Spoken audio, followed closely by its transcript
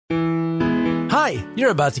Hi,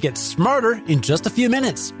 you're about to get smarter in just a few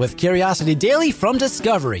minutes with Curiosity Daily from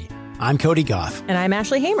Discovery. I'm Cody Goff. And I'm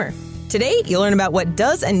Ashley Hamer. Today, you'll learn about what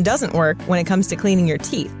does and doesn't work when it comes to cleaning your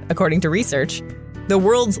teeth, according to research, the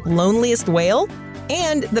world's loneliest whale,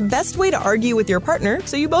 and the best way to argue with your partner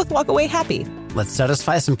so you both walk away happy. Let's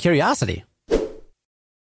satisfy some curiosity.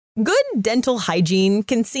 Good dental hygiene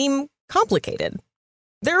can seem complicated.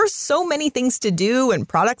 There are so many things to do and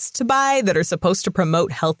products to buy that are supposed to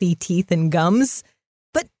promote healthy teeth and gums.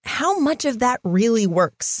 But how much of that really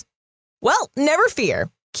works? Well, never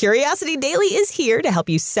fear. Curiosity Daily is here to help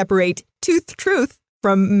you separate tooth truth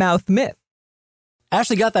from mouth myth.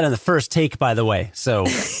 Ashley got that in the first take, by the way, so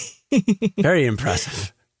very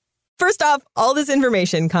impressive. First off, all this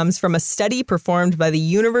information comes from a study performed by the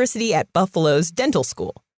University at Buffalo's dental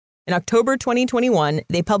school. In October 2021,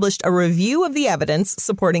 they published a review of the evidence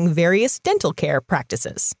supporting various dental care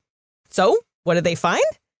practices. So, what did they find?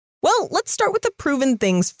 Well, let's start with the proven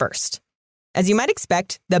things first. As you might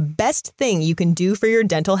expect, the best thing you can do for your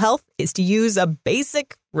dental health is to use a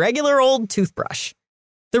basic, regular old toothbrush.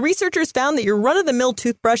 The researchers found that your run-of-the-mill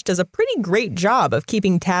toothbrush does a pretty great job of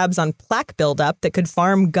keeping tabs on plaque buildup that could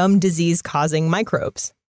farm gum disease-causing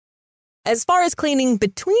microbes. As far as cleaning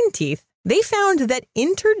between teeth, they found that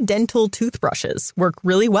interdental toothbrushes work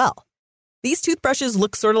really well. These toothbrushes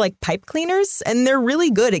look sort of like pipe cleaners, and they're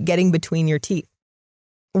really good at getting between your teeth.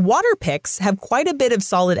 Water picks have quite a bit of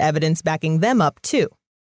solid evidence backing them up, too.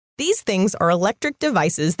 These things are electric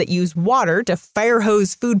devices that use water to fire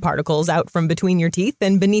hose food particles out from between your teeth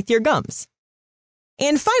and beneath your gums.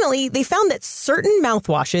 And finally, they found that certain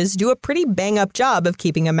mouthwashes do a pretty bang-up job of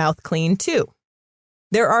keeping a mouth clean, too.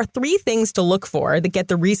 There are 3 things to look for that get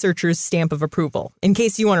the researchers' stamp of approval, in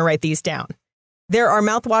case you want to write these down. There are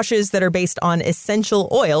mouthwashes that are based on essential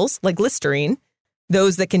oils, like Listerine,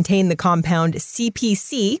 those that contain the compound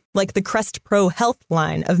CPC, like the Crest Pro Health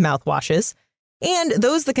line of mouthwashes, and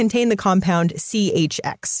those that contain the compound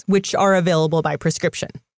CHX, which are available by prescription.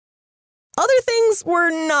 Other things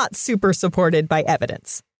were not super supported by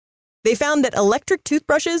evidence. They found that electric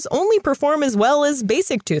toothbrushes only perform as well as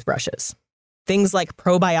basic toothbrushes. Things like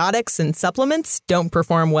probiotics and supplements don't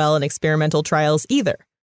perform well in experimental trials either.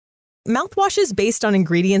 Mouthwashes based on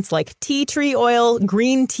ingredients like tea tree oil,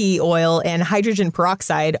 green tea oil, and hydrogen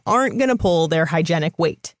peroxide aren't going to pull their hygienic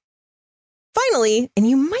weight. Finally, and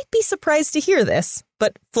you might be surprised to hear this,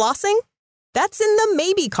 but flossing? That's in the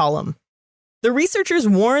maybe column. The researchers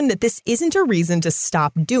warn that this isn't a reason to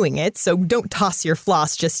stop doing it, so don't toss your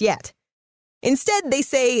floss just yet. Instead, they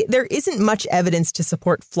say there isn't much evidence to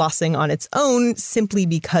support flossing on its own simply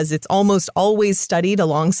because it's almost always studied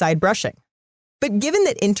alongside brushing. But given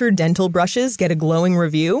that interdental brushes get a glowing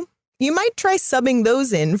review, you might try subbing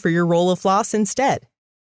those in for your roll of floss instead.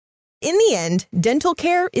 In the end, dental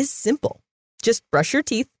care is simple. Just brush your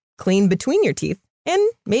teeth, clean between your teeth, and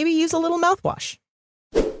maybe use a little mouthwash.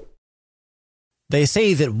 They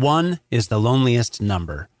say that 1 is the loneliest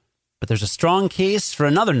number, but there's a strong case for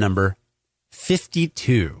another number,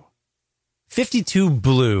 52. 52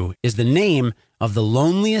 Blue is the name of the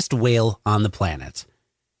loneliest whale on the planet.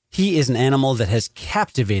 He is an animal that has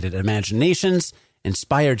captivated imaginations,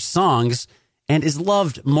 inspired songs, and is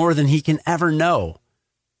loved more than he can ever know.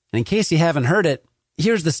 And in case you haven't heard it,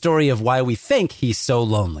 here's the story of why we think he's so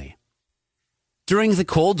lonely. During the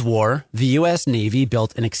Cold War, the U.S. Navy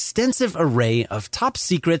built an extensive array of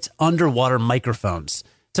top-secret underwater microphones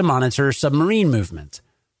to monitor submarine movement.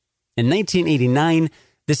 In 1989,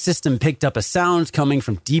 this system picked up a sound coming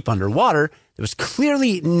from deep underwater that was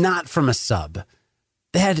clearly not from a sub.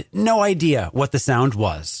 They had no idea what the sound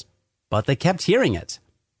was, but they kept hearing it.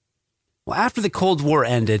 Well, after the Cold War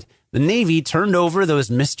ended, the Navy turned over those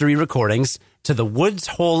mystery recordings to the Woods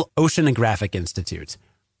Hole Oceanographic Institute.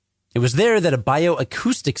 It was there that a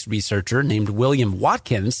bioacoustics researcher named William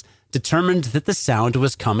Watkins determined that the sound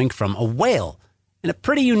was coming from a whale, and a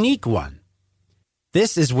pretty unique one.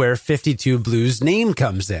 This is where 52 Blue's name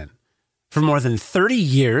comes in. For more than 30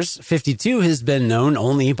 years, 52 has been known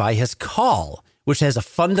only by his call, which has a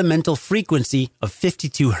fundamental frequency of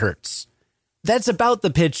 52 hertz. That's about the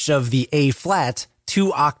pitch of the A-flat,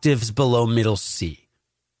 2 octaves below middle C.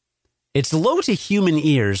 It's low to human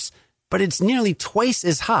ears, but it's nearly twice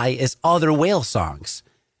as high as other whale songs.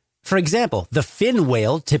 For example, the fin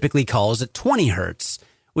whale typically calls at 20 hertz,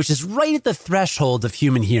 which is right at the threshold of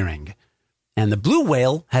human hearing. And the blue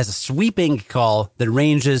whale has a sweeping call that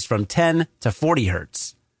ranges from 10 to 40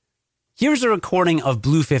 hertz. Here's a recording of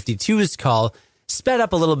Blue 52's call, sped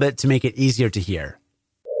up a little bit to make it easier to hear.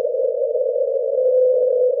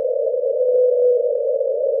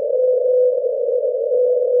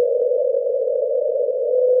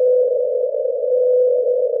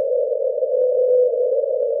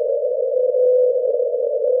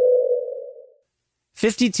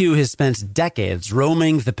 52 has spent decades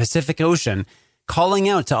roaming the Pacific Ocean, calling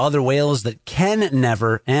out to other whales that can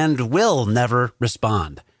never and will never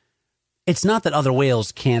respond. It's not that other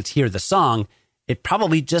whales can't hear the song, it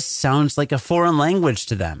probably just sounds like a foreign language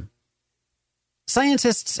to them.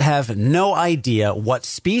 Scientists have no idea what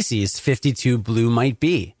species 52 Blue might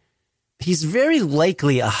be. He's very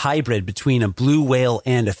likely a hybrid between a blue whale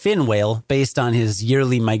and a fin whale based on his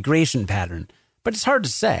yearly migration pattern, but it's hard to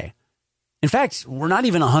say. In fact, we're not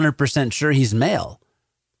even 100% sure he's male.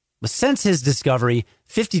 But since his discovery,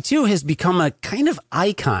 52 has become a kind of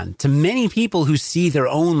icon to many people who see their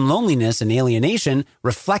own loneliness and alienation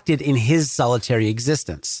reflected in his solitary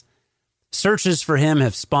existence. Searches for him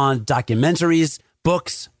have spawned documentaries,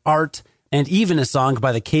 books, art, and even a song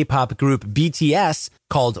by the K-pop group BTS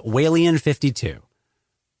called Whalian 52.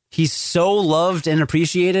 He's so loved and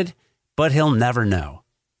appreciated, but he'll never know.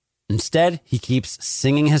 Instead, he keeps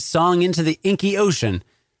singing his song into the inky ocean,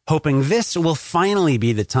 hoping this will finally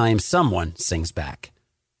be the time someone sings back.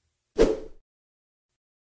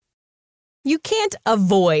 You can't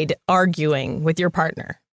avoid arguing with your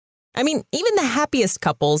partner. I mean, even the happiest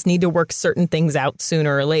couples need to work certain things out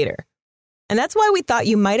sooner or later. And that's why we thought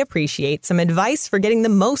you might appreciate some advice for getting the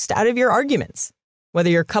most out of your arguments, whether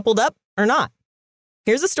you're coupled up or not.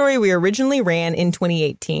 Here's a story we originally ran in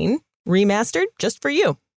 2018, remastered just for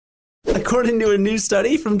you. According to a new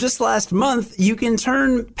study from just last month, you can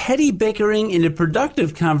turn petty bickering into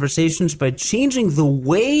productive conversations by changing the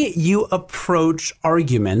way you approach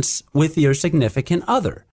arguments with your significant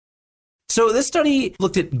other. So this study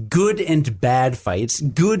looked at good and bad fights.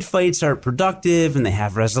 Good fights are productive and they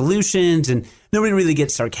have resolutions and nobody really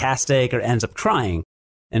gets sarcastic or ends up crying.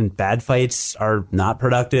 And bad fights are not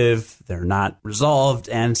productive, they're not resolved,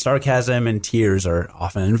 and sarcasm and tears are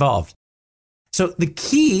often involved. So the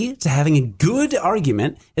key to having a good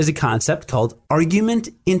argument is a concept called argument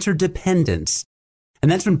interdependence. And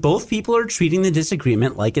that's when both people are treating the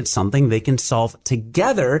disagreement like it's something they can solve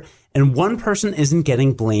together and one person isn't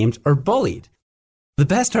getting blamed or bullied. The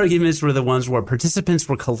best arguments were the ones where participants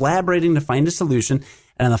were collaborating to find a solution.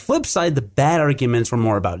 And on the flip side, the bad arguments were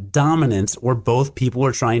more about dominance, where both people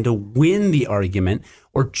were trying to win the argument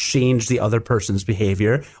or change the other person's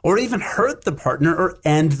behavior or even hurt the partner or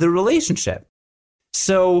end the relationship.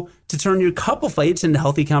 So to turn your couple fights into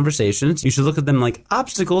healthy conversations, you should look at them like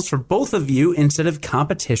obstacles for both of you instead of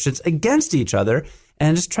competitions against each other,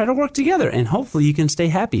 and just try to work together and hopefully you can stay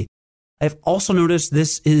happy. I've also noticed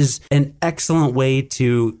this is an excellent way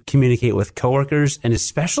to communicate with coworkers and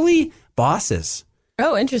especially bosses.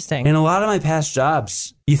 Oh, interesting. In a lot of my past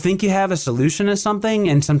jobs, you think you have a solution to something,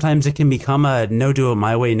 and sometimes it can become a no, do it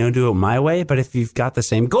my way, no, do it my way. But if you've got the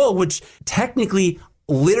same goal, which technically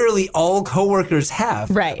literally all coworkers have,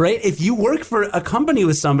 right? If you work for a company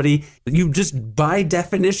with somebody, you just by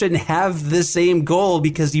definition have the same goal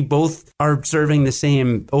because you both are serving the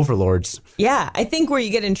same overlords. Yeah, I think where you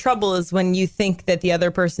get in trouble is when you think that the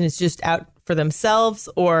other person is just out for themselves,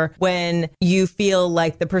 or when you feel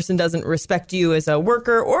like the person doesn't respect you as a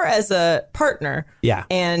worker or as a partner. Yeah.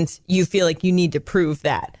 And you feel like you need to prove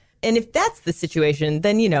that. And if that's the situation,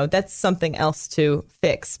 then, that's something else to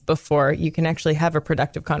fix before you can actually have a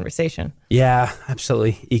productive conversation. Yeah,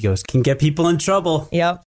 absolutely. Egos can get people in trouble.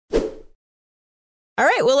 Yep. All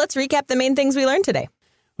right, well, let's recap the main things we learned today.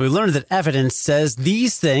 We learned that evidence says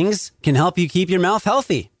these things can help you keep your mouth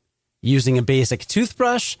healthy. Using a basic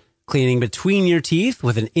toothbrush, cleaning between your teeth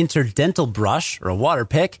with an interdental brush or a water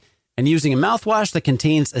pick, and using a mouthwash that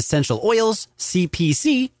contains essential oils,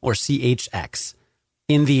 CPC or CHX.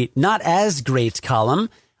 In the not as great column,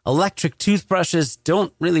 electric toothbrushes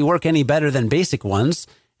don't really work any better than basic ones,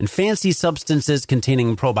 and fancy substances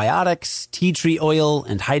containing probiotics, tea tree oil,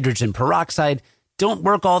 and hydrogen peroxide don't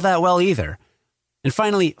work all that well either. And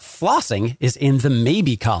finally, flossing is in the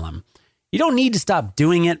maybe column. You don't need to stop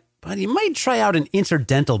doing it, but you might try out an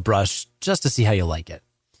interdental brush just to see how you like it.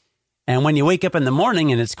 And when you wake up in the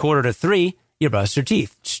morning and it's 2:45, you brush your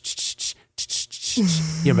teeth.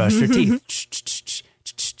 You brush your teeth.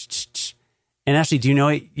 And Ashley, do you know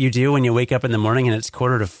what you do when you wake up in the morning and it's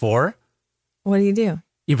 3:45? What do you do?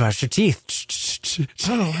 You brush your teeth.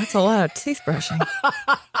 Oh, that's a lot of teeth brushing.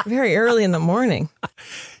 Very early in the morning.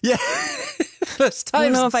 Yeah. Those times, I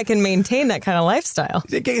don't know if I can maintain that kind of lifestyle.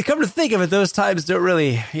 Come to think of it, those times they don't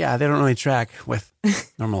really track with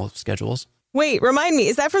normal schedules. Wait, remind me,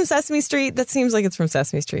 is that from Sesame Street? That seems like it's from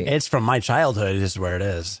Sesame Street. It's from my childhood is where it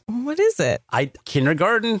is. What is it?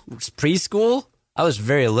 Kindergarten, preschool. I was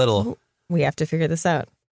very little. We have to figure this out.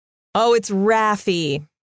 Oh, it's Raffi.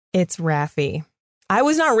 It's Raffi. I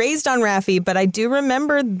was not raised on Raffi, but I do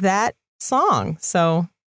remember that song. So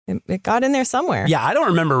It got in there somewhere. Yeah, I don't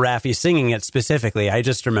remember Raffi singing it specifically. I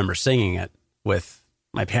just remember singing it with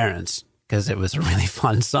my parents because it was a really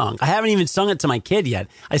fun song. I haven't even sung it to my kid yet.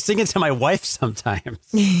 I sing it to my wife sometimes.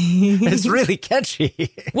 It's really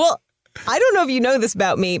catchy. Well, I don't know if you know this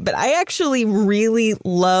about me, but I actually really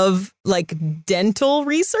love like dental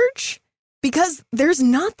research because there's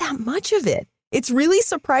not that much of it. It's really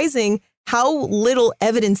surprising how little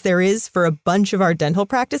evidence there is for a bunch of our dental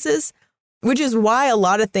practices, which is why a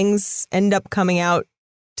lot of things end up coming out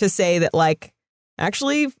to say that, like,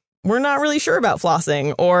 actually, we're not really sure about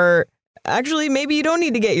flossing, or actually, maybe you don't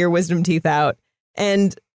need to get your wisdom teeth out.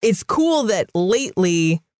 And it's cool that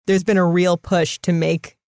lately there's been a real push to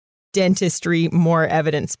make dentistry more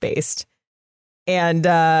evidence-based. And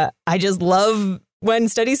I just love when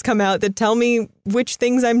studies come out that tell me which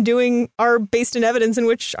things I'm doing are based in evidence and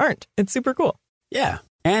which aren't. It's super cool. Yeah.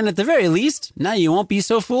 And at the very least, now you won't be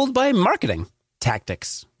so fooled by marketing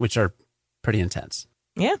tactics, which are pretty intense.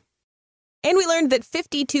 Yeah. And we learned that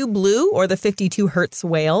 52 Blue, or the 52 Hertz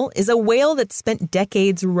whale, is a whale that spent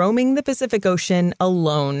decades roaming the Pacific Ocean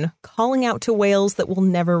alone, calling out to whales that will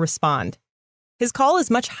never respond. His call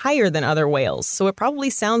is much higher than other whales, so it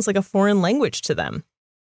probably sounds like a foreign language to them.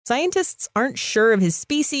 Scientists aren't sure of his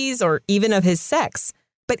species or even of his sex,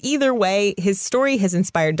 but either way, his story has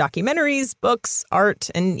inspired documentaries, books, art,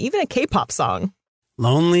 and even a K-pop song.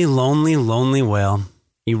 Lonely, lonely, lonely whale.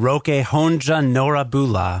 Iroke Honja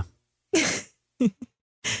Norabula.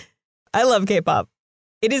 I love K-pop.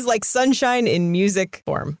 It is like sunshine in music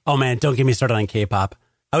form. Oh man, don't get me started on K-pop.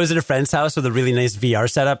 I was at a friend's house with a really nice VR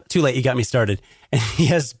setup. Too late, you got me started. And he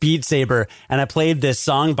has Beat Saber, and I played this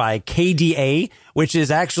song by KDA, which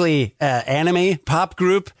is actually an anime pop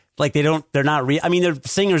group. Like they're not real. I mean, their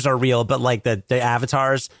singers are real, but like the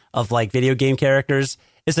avatars of like video game characters.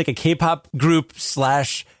 It's like a K-pop group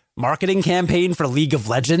 / marketing campaign for League of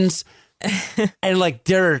Legends. And like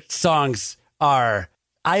their songs are,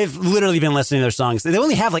 I've literally been listening to their songs. They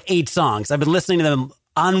only have like 8 songs. I've been listening to them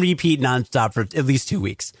on repeat nonstop for at least 2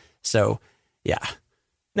 weeks. So yeah.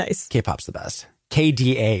 Nice. K-pop's the best.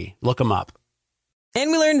 KDA. Look them up.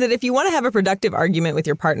 And we learned that if you want to have a productive argument with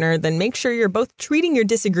your partner, then make sure you're both treating your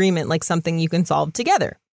disagreement like something you can solve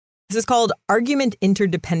together. This is called argument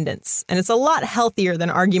interdependence, and it's a lot healthier than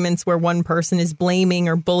arguments where one person is blaming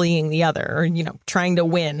or bullying the other, or, trying to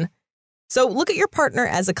win. So look at your partner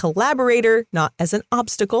as a collaborator, not as an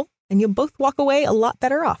obstacle, and you'll both walk away a lot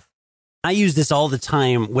better off. I use this all the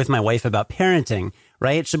time with my wife about parenting,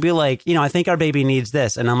 right? She'll be like, I think our baby needs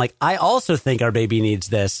this. And I'm like, I also think our baby needs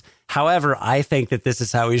this. However, I think that this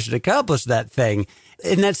is how we should accomplish that thing.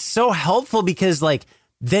 And that's so helpful because like,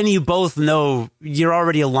 then you both know you're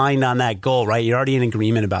already aligned on that goal, right? You're already in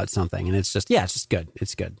agreement about something. And it's just good.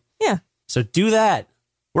 It's good. Yeah. So do that.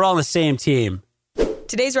 We're all on the same team.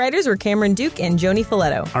 Today's writers were Cameron Duke and Joni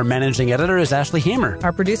Filetto. Our managing editor is Ashley Hamer.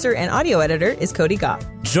 Our producer and audio editor is Cody Goff.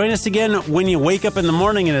 Join us again when you wake up in the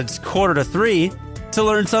morning and it's 2:45 to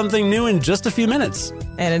learn something new in just a few minutes.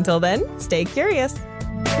 And until then, stay curious.